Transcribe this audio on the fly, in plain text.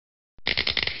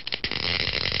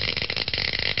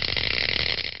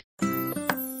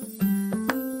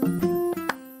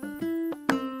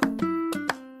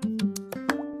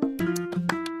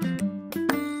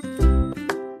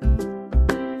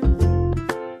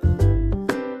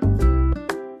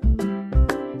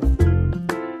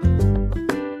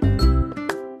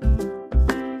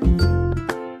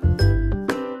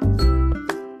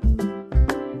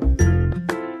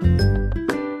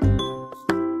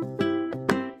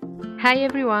Hi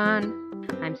everyone,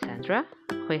 I'm Sandra,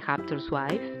 Raptor's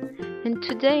wife, and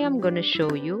today I'm gonna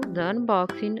show you the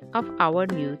unboxing of our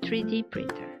new 3D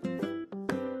printer.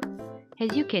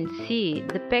 As you can see,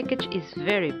 the package is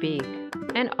very big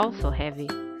and also heavy,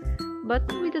 but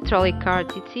with the trolley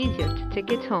cart it's easier to take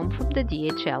it home from the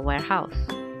DHL warehouse.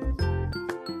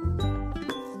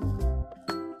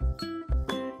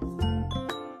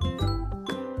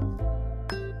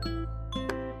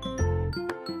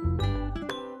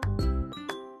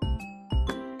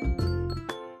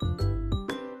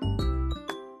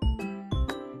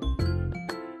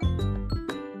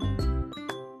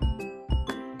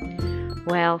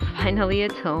 Well, finally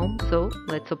at home, so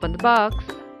let's open the box.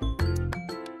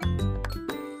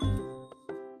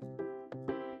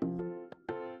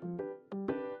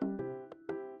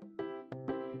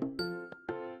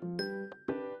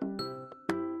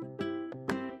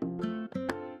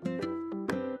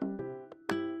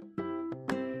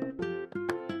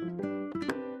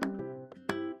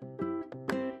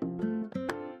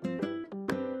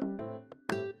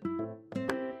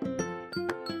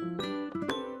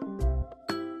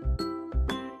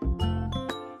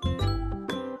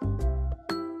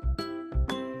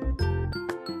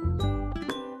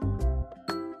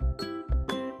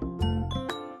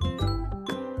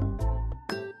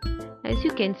 As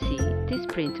you can see, this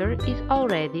printer is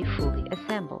already fully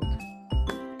assembled.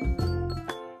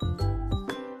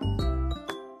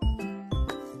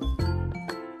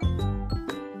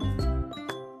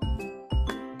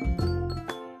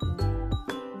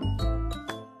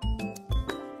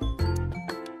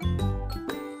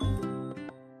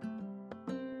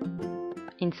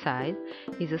 Inside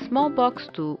is a small box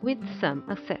too with some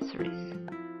accessories.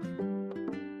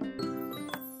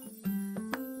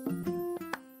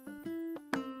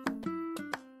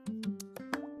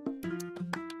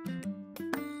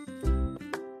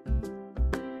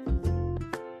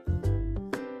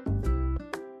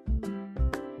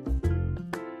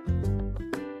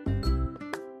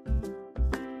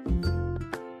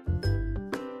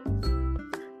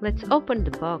 Let's open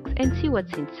the box and see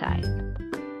what's inside.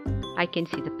 I can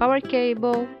see the power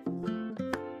cable,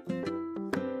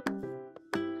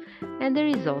 and there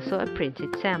is also a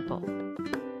printed sample.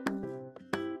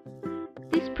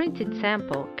 This printed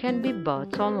sample can be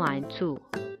bought online too.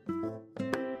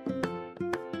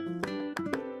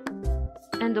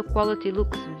 And the quality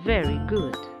looks very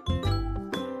good.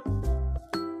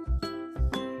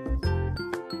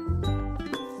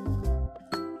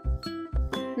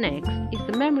 Next is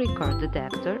the memory card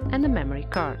adapter and the memory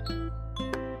card.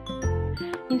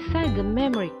 Inside the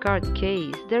memory card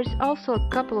case there is also a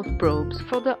couple of probes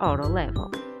for the auto level.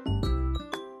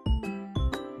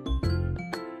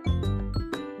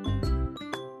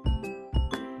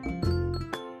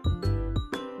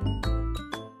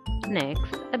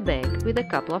 Next, a bag with a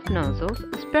couple of nozzles,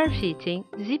 spare fitting,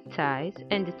 zip ties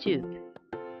and a tube.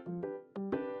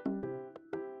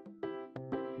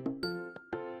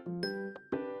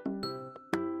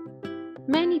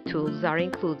 Many tools are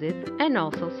included and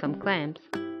also some clamps.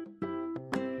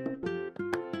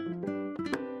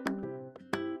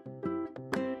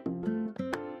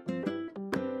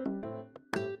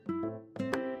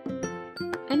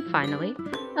 And finally,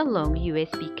 a long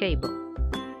USB cable.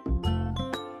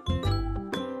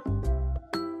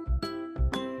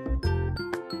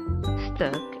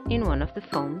 Stuck in one of the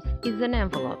foams is an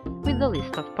envelope with a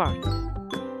list of parts.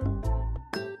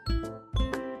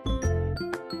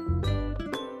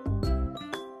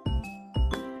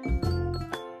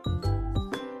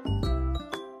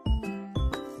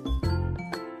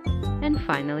 And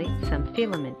finally, some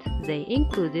filament. They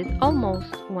included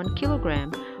almost 1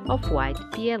 kilogram of white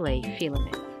PLA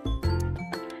filament.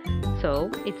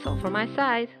 So, it's all from my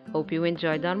side. Hope you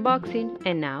enjoyed the unboxing,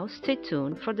 and now stay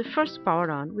tuned for the first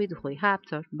PowerOn with Rui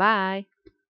Raptor. Bye!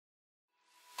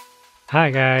 Hi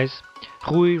guys,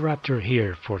 Rui Raptor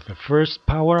here for the first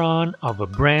PowerOn of a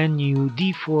brand new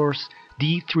Dforce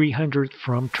D300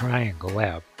 from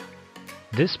TriangleLab.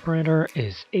 This printer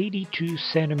is 82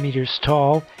 centimeters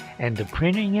tall and the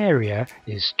printing area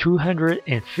is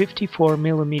 254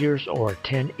 millimeters or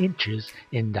 10 inches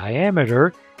in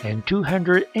diameter and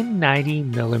 290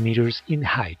 millimeters in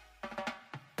height.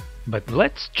 But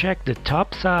let's check the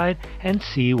top side and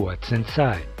see what's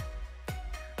inside.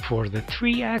 For the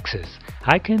 3-axis,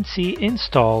 I can see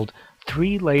installed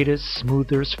 3 latest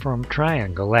smoothers from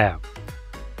TriangleLab.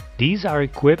 These are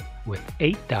equipped with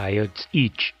 8 diodes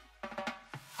each.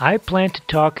 I plan to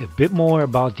talk a bit more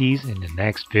about these in the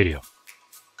next video.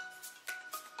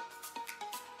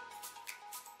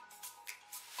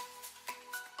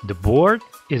 The board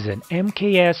is an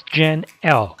MKS Gen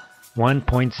L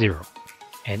 1.0.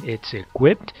 and it's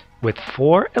equipped with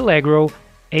 4 Allegro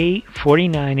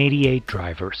A4988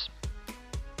 drivers.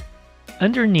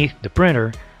 Underneath the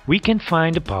printer, we can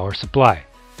find the power supply.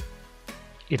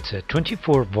 It's a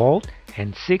 24 volt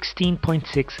and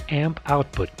 16.6 amp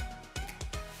output.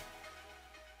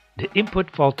 The input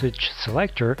voltage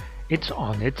selector, it's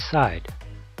on its side.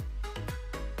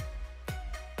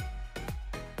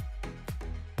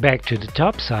 Back to the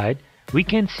top side, we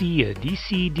can see a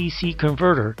DC-DC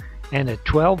converter and a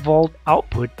 12 volt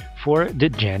output for the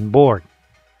Gen board.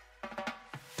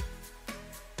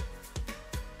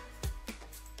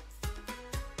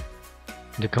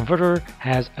 The converter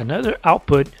has another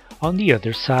output on the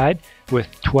other side with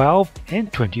 12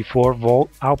 and 24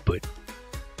 volt output.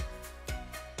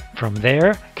 From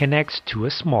there connects to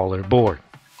a smaller board.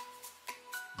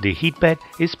 The heat bed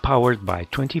is powered by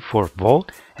 24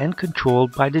 volt and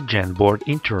controlled by the Gen board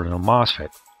internal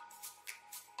MOSFET.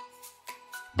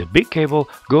 The big cable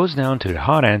goes down to the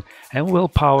hot end and will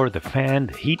power the fan,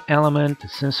 the heat element, the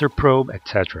sensor probe,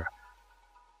 etc.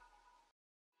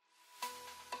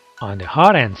 On the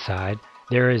hot end side,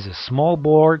 there is a small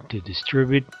board to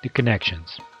distribute the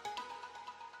connections.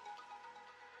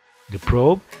 The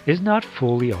probe is not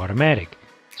fully automatic,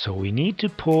 so we need to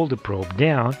pull the probe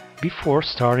down before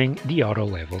starting the auto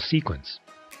level sequence.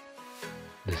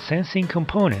 The sensing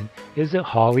component is the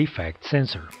Hall effect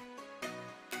sensor.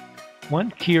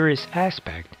 One curious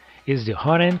aspect is the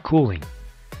hot end cooling.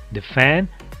 The fan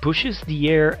pushes the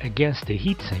air against the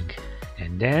heatsink,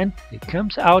 and then it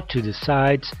comes out to the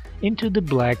sides into the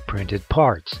black printed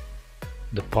parts.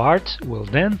 The parts will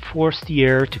then force the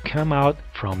air to come out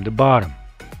from the bottom.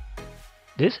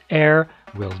 This air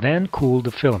will then cool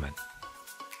the filament.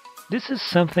 This is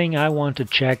something I want to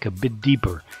check a bit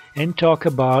deeper and talk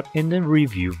about in the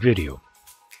review video.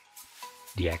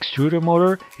 The extruder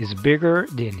motor is bigger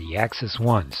than the axis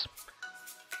ones.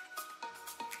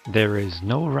 There is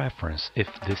no reference if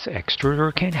this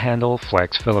extruder can handle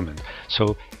flex filament,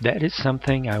 so that is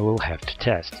something I will have to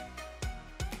test.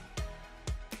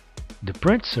 The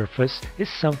print surface is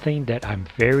something that I'm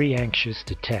very anxious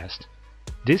to test.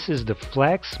 This is the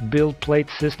Flex build plate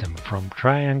system from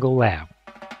TriangleLab.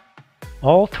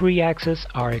 All 3 axes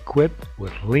are equipped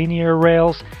with linear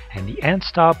rails and the end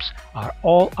stops are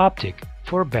all optic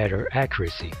for better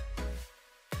accuracy.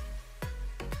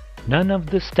 None of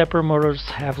the stepper motors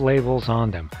have labels on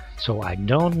them, so I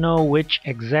don't know which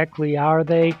exactly are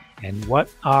they and what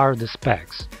are the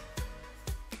specs.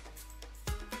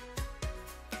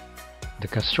 The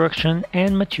construction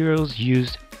and materials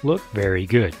used look very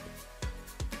good.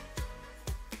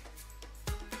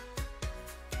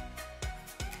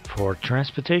 For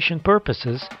transportation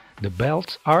purposes, the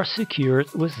belts are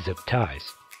secured with zip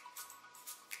ties.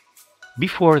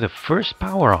 Before the first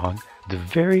power on, the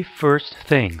very first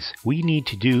things we need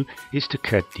to do is to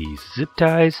cut these zip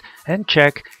ties and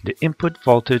check the input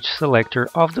voltage selector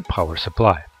of the power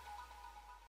supply.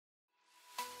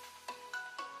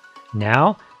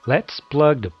 Now let's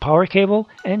plug the power cable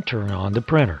and turn on the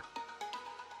printer.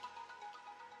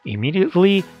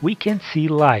 Immediately we can see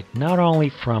light not only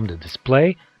from the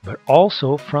display but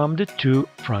also from the 2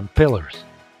 front pillars.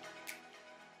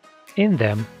 In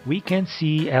them we can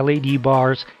see LED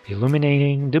bars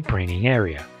illuminating the printing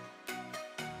area.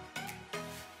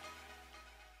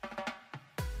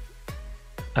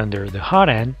 Under the hot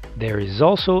end there is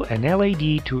also an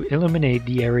LED to illuminate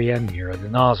the area near the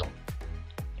nozzle.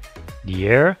 The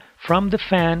air from the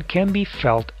fan can be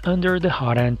felt under the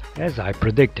hot end as I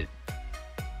predicted.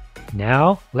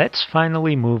 Now let's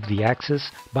finally move the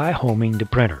axis by homing the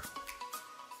printer.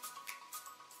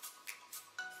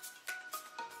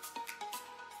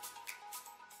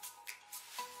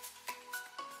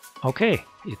 Okay,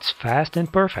 it's fast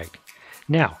and perfect.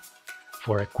 Now,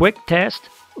 for a quick test,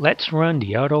 let's run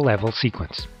the auto level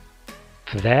sequence.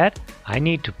 For that, I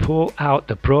need to pull out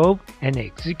the probe and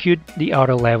execute the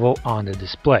auto level on the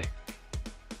display.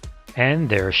 And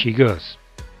there she goes.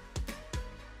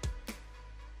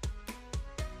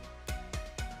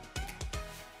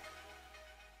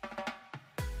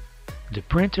 The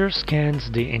printer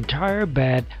scans the entire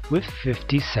bed with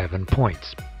 57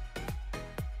 points.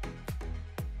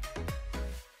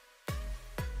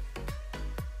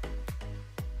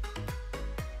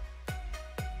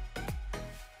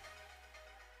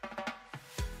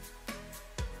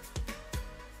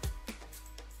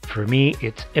 For me,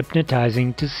 it's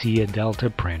hypnotizing to see a Delta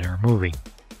printer moving.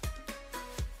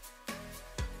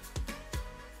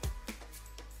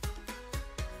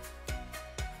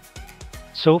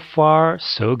 So far,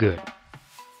 so good.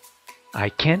 I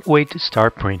can't wait to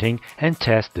start printing and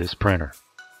test this printer.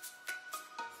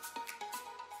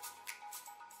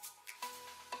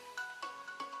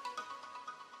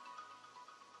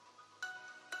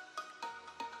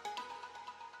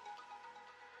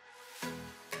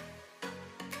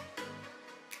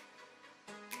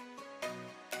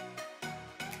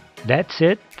 That's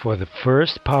it for the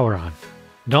first PowerOn.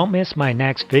 Don't miss my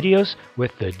next videos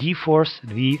with the Dforce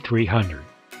D300.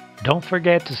 Don't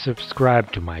forget to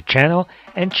subscribe to my channel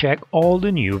and check all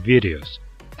the new videos.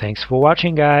 Thanks for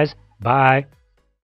watching, guys. Bye!